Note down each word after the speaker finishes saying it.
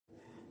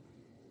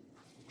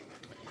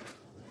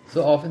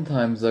So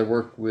oftentimes I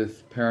work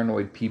with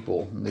paranoid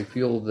people, and they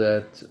feel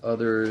that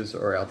others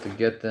are out to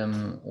get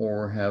them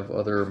or have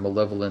other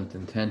malevolent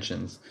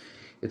intentions.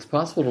 It's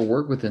possible to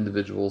work with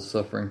individuals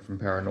suffering from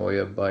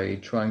paranoia by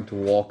trying to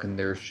walk in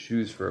their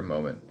shoes for a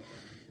moment.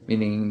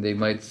 Meaning they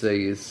might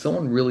say, is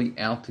someone really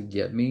out to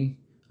get me?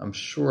 I'm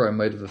sure I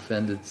might have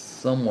offended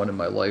someone in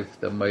my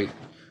life that might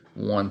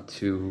want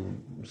to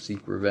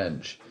seek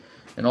revenge.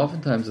 And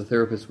oftentimes a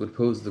therapist would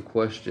pose the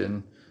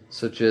question,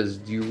 such as,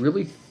 do you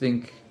really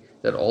think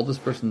that all this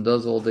person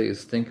does all day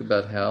is think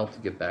about how to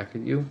get back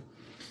at you?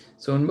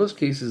 So in most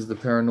cases, the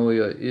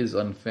paranoia is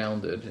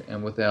unfounded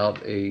and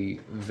without a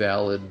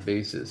valid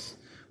basis.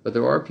 But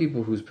there are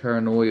people whose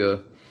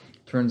paranoia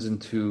turns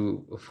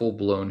into a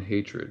full-blown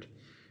hatred.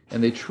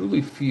 And they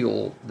truly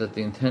feel that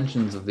the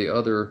intentions of the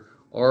other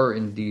are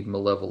indeed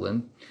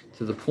malevolent,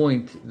 to the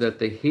point that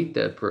they hate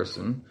that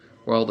person,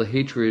 while the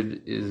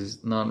hatred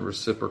is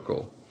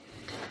non-reciprocal.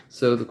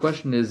 So the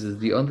question is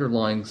the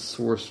underlying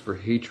source for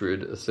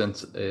hatred a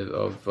sense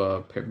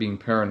of being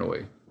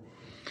paranoid?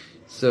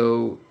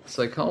 So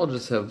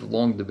psychologists have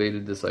long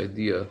debated this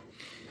idea.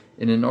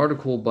 In an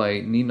article by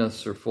Nina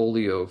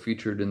Cerfolio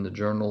featured in the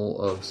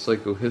Journal of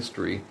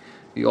Psychohistory,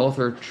 the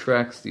author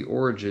tracks the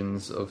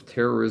origins of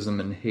terrorism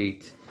and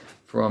hate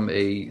from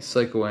a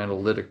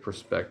psychoanalytic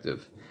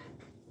perspective.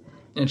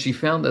 And she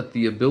found that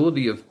the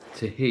ability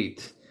to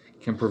hate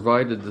can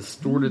provide a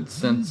distorted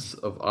sense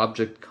of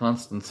object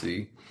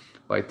constancy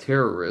by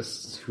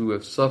terrorists who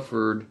have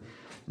suffered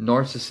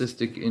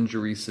narcissistic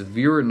injury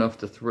severe enough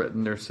to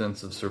threaten their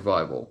sense of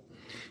survival.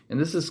 And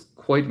this is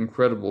quite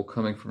incredible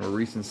coming from a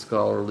recent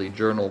scholarly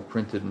journal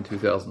printed in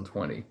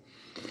 2020.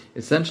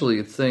 Essentially,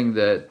 it's saying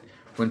that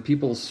when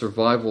people's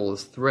survival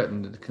is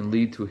threatened, it can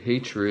lead to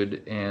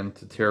hatred and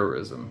to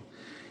terrorism.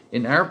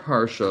 In our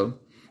parsha,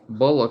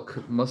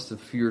 Balak must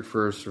have feared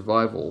for his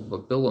survival,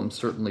 but Bilam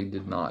certainly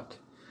did not.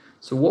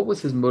 So what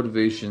was his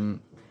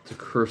motivation to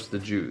curse the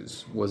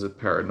Jews? Was it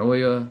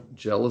paranoia,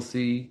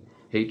 jealousy,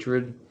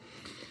 hatred?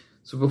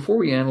 So before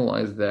we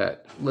analyze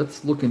that,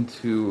 let's look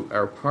into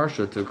our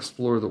parsha to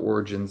explore the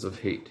origins of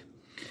hate.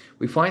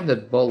 We find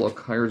that Balak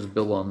hires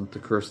Bilam to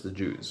curse the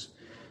Jews.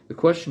 The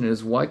question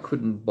is, why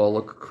couldn't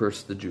Balak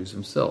curse the Jews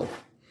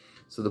himself?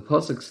 So the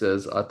pasuk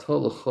says, Ata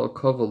lecha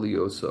kava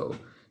lioso,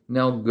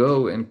 now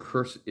go and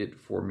curse it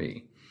for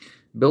me.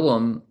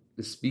 Bilam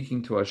is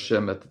speaking to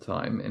Hashem at the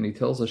time, and he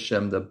tells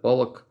Hashem that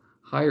Balak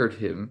hired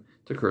him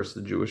to curse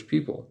the Jewish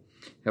people.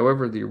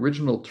 However, the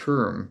original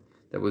term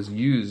that was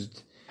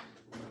used,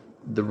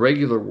 the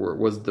regular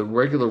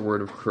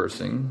word of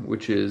cursing,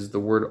 which is the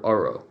word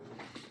ara.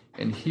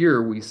 And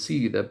here we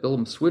see that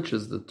Bilam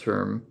switches the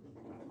term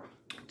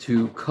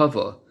to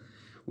kava,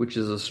 which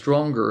is a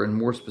stronger and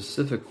more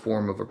specific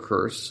form of a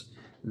curse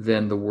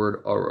than the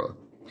word ara.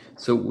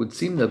 So it would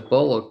seem that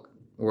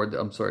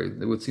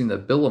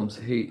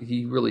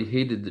he really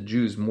hated the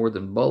Jews more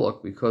than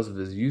Balak because of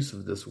his use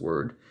of this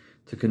word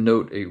to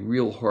connote a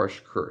real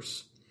harsh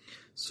curse.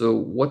 So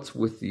what's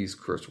with these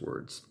curse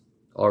words,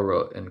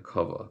 ara and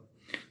kava?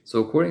 So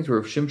according to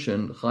Rav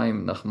Shimshon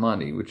Chaim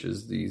Nachmani, which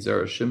is the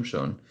Zera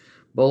Shimshon,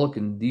 Balak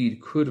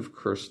indeed could have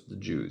cursed the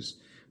Jews,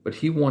 but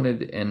he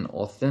wanted an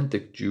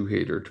authentic Jew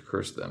hater to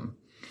curse them.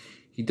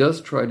 He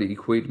does try to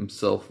equate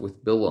himself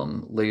with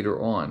Bilam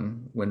later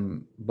on,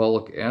 when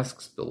Balak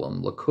asks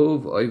Bilam,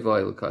 Lakov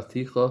Aivai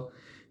Lakaticha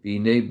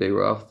V'inei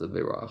Beirach the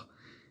Beirach.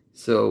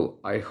 So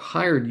I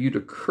hired you to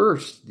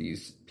curse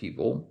these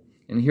people,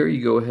 and here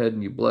you go ahead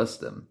and you bless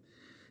them.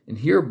 And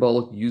here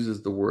Balak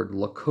uses the word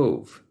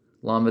Lakov,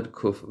 Lamed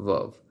Kuf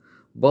Vav.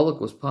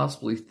 Balak was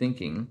possibly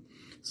thinking,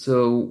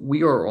 so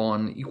we are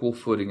on equal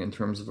footing in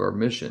terms of our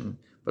mission,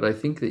 but I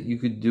think that you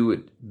could do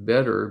it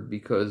better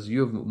because you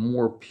have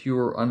more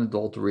pure,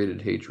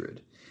 unadulterated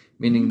hatred.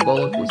 Meaning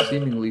Balak was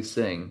seemingly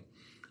saying,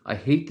 I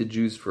hate the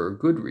Jews for a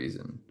good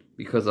reason,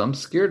 because I'm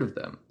scared of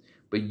them.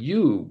 But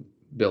you,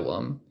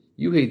 Bilam,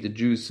 you hate the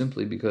Jews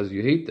simply because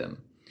you hate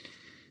them.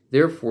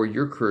 Therefore,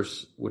 your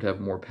curse would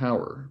have more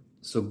power.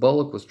 So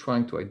Balak was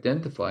trying to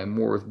identify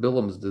more with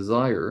Bilam's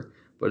desire,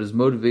 but his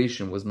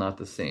motivation was not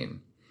the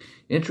same.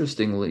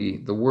 Interestingly,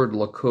 the word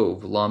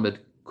Lakov, Lamed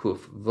Kuf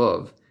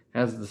Vav,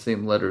 has the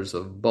same letters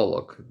of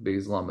Balak,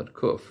 Beis Lamed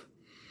Kuf.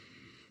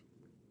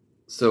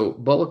 So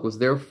Balak was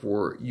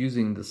therefore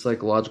using the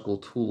psychological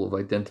tool of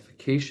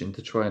identification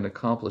to try and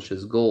accomplish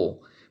his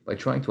goal by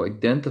trying to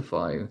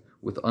identify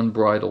with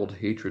unbridled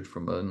hatred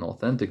from an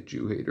authentic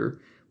Jew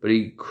hater, but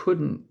he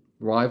couldn't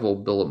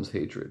rival Bilam's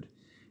hatred.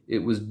 It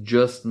was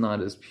just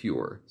not as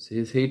pure. So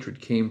his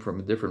hatred came from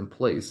a different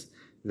place,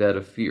 that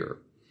of fear.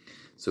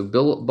 So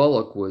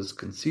Balak was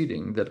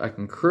conceding that I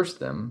can curse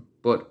them,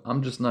 but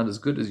I'm just not as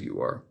good as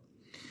you are.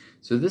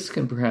 So this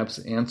can perhaps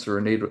answer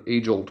an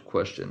age-old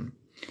question.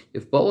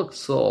 If Balak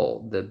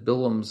saw that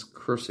Bilam's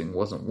cursing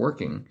wasn't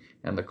working,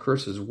 and the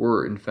curses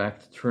were, in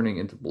fact, turning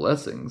into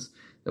blessings,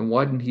 then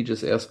why didn't he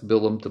just ask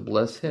Bilam to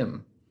bless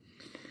him?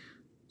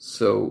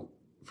 So,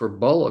 for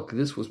Balak,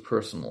 this was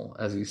personal.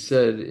 As he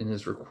said in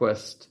his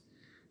request,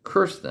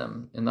 curse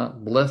them and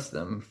not bless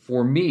them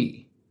for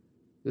me.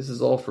 This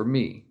is all for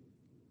me.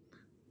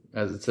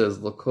 as it says,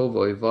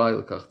 "Lakova evai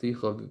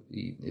lekachticha."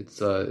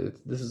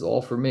 This is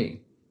all for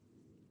me.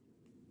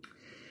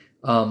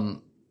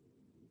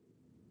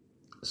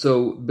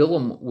 So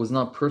Bilam was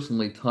not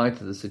personally tied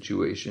to the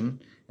situation,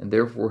 and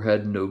therefore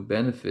had no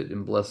benefit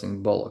in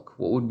blessing Balak.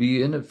 What would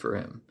be in it for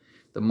him?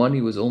 The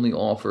money was only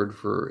offered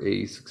for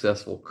a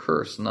successful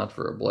curse, not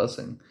for a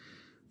blessing.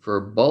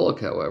 For Balak,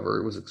 however,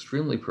 it was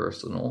extremely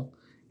personal,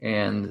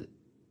 and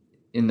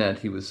in that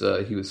he was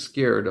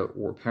scared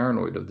or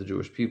paranoid of the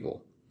Jewish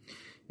people.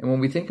 And when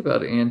we think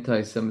about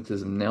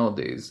anti-Semitism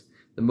nowadays,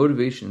 the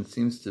motivation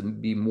seems to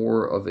be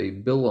more of a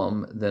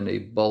Bilam than a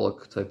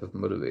Balak type of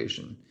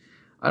motivation.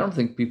 I don't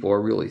think people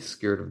are really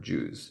scared of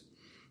Jews.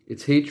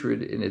 It's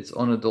hatred in its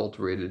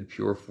unadulterated,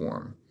 pure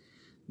form.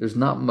 There's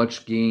not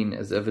much gain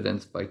as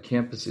evidenced by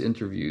campus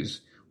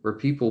interviews where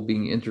people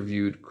being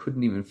interviewed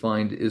couldn't even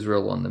find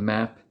Israel on the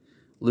map,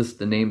 list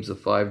the names of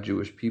 5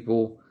 Jewish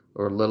people,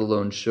 or let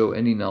alone show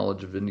any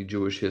knowledge of any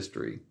Jewish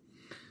history.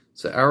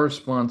 So our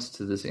response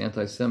to this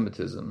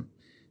anti-Semitism,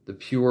 the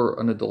pure,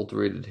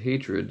 unadulterated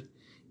hatred,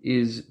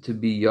 is to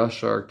be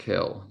Yashar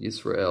Kel,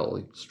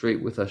 Yisrael,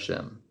 straight with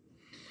Hashem.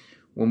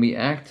 When we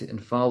act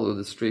and follow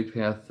the straight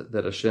path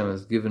that Hashem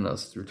has given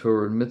us through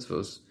Torah and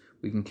mitzvos,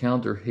 we can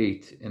counter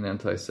hate and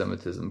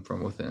anti-Semitism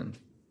from within.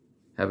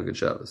 Have a good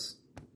Shabbos.